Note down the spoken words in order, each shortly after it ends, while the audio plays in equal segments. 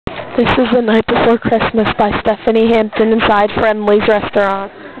This is The Night Before Christmas by Stephanie Hampton inside Friendly's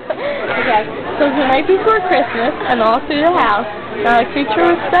restaurant. Okay, so it was the night before Christmas, and all through the house, not a creature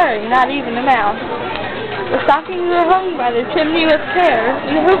was stirring, not even a mouse. The stockings were hung by the chimney with care,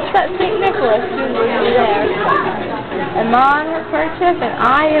 in hopes that St. Nicholas soon would be there. And Ma in her kerchief, and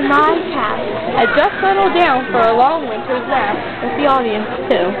I in my cap, had just settled down for a long winter's nap, with the audience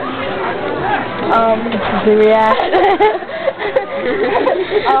too. This is the reaction.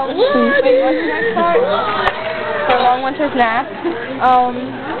 Wait, what did I start? For a long winter's nap.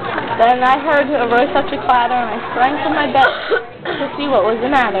 Then I heard a rose such a clatter, and I sprang from my bed to see what was the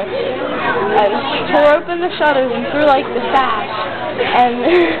matter. I tore open the shutters and threw like the sash, and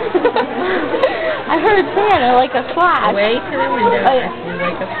I heard Santa like a flash. Away to the window, I see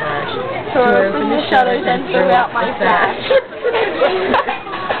like a flash. Tore open the shutters and threw out my sash.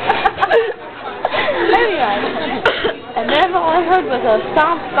 Anyway, and then all I heard was a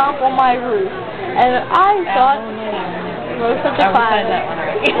stomp stomp on my roof, and I thought, rose such a clatter.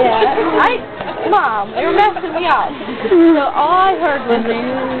 Yeah, Mom, you're messing me up. So all I heard was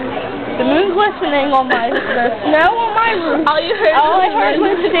the moon glistening on the snow on my roof. All I heard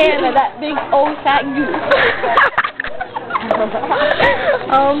was Santa, that big old fat goose.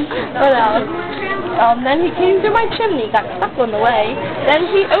 What else? Then he came through my chimney, got stuck on the way. Then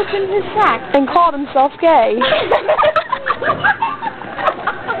he opened his sack And called himself gay.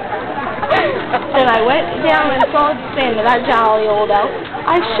 And I went down and saw Santa, that jolly old elf.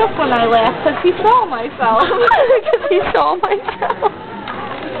 I shook when I laughed because he saw myself. Because he saw myself.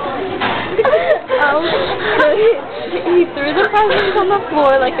 So he threw the presents on the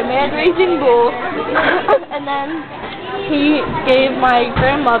floor like a mad raging bull. And then he gave my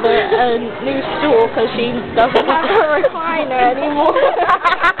grandmother a new stool because she doesn't have her recliner anymore.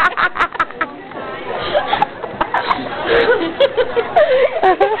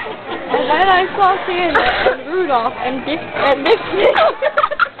 And then I saw Santa and Rudolph and Dixie.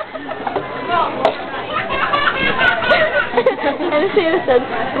 And Santa said,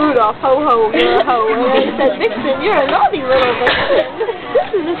 Rudolph, ho ho, you're a ho. And then he said, Vixen, you're a naughty little Vixen. This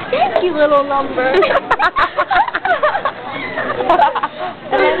is a stinky little number.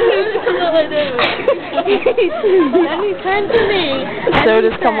 And then he turned to me.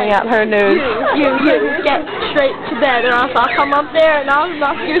 Soda's coming out her nose. You get straight to bed, or else I'll come up there and I'll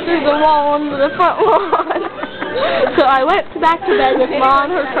knock you through the wall onto the front lawn. So I went back to bed with Ma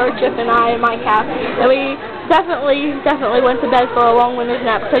in her kerchief and I in my cap, and we definitely went to bed for a long winter's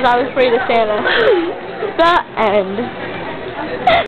nap because I was afraid of Santa. The end.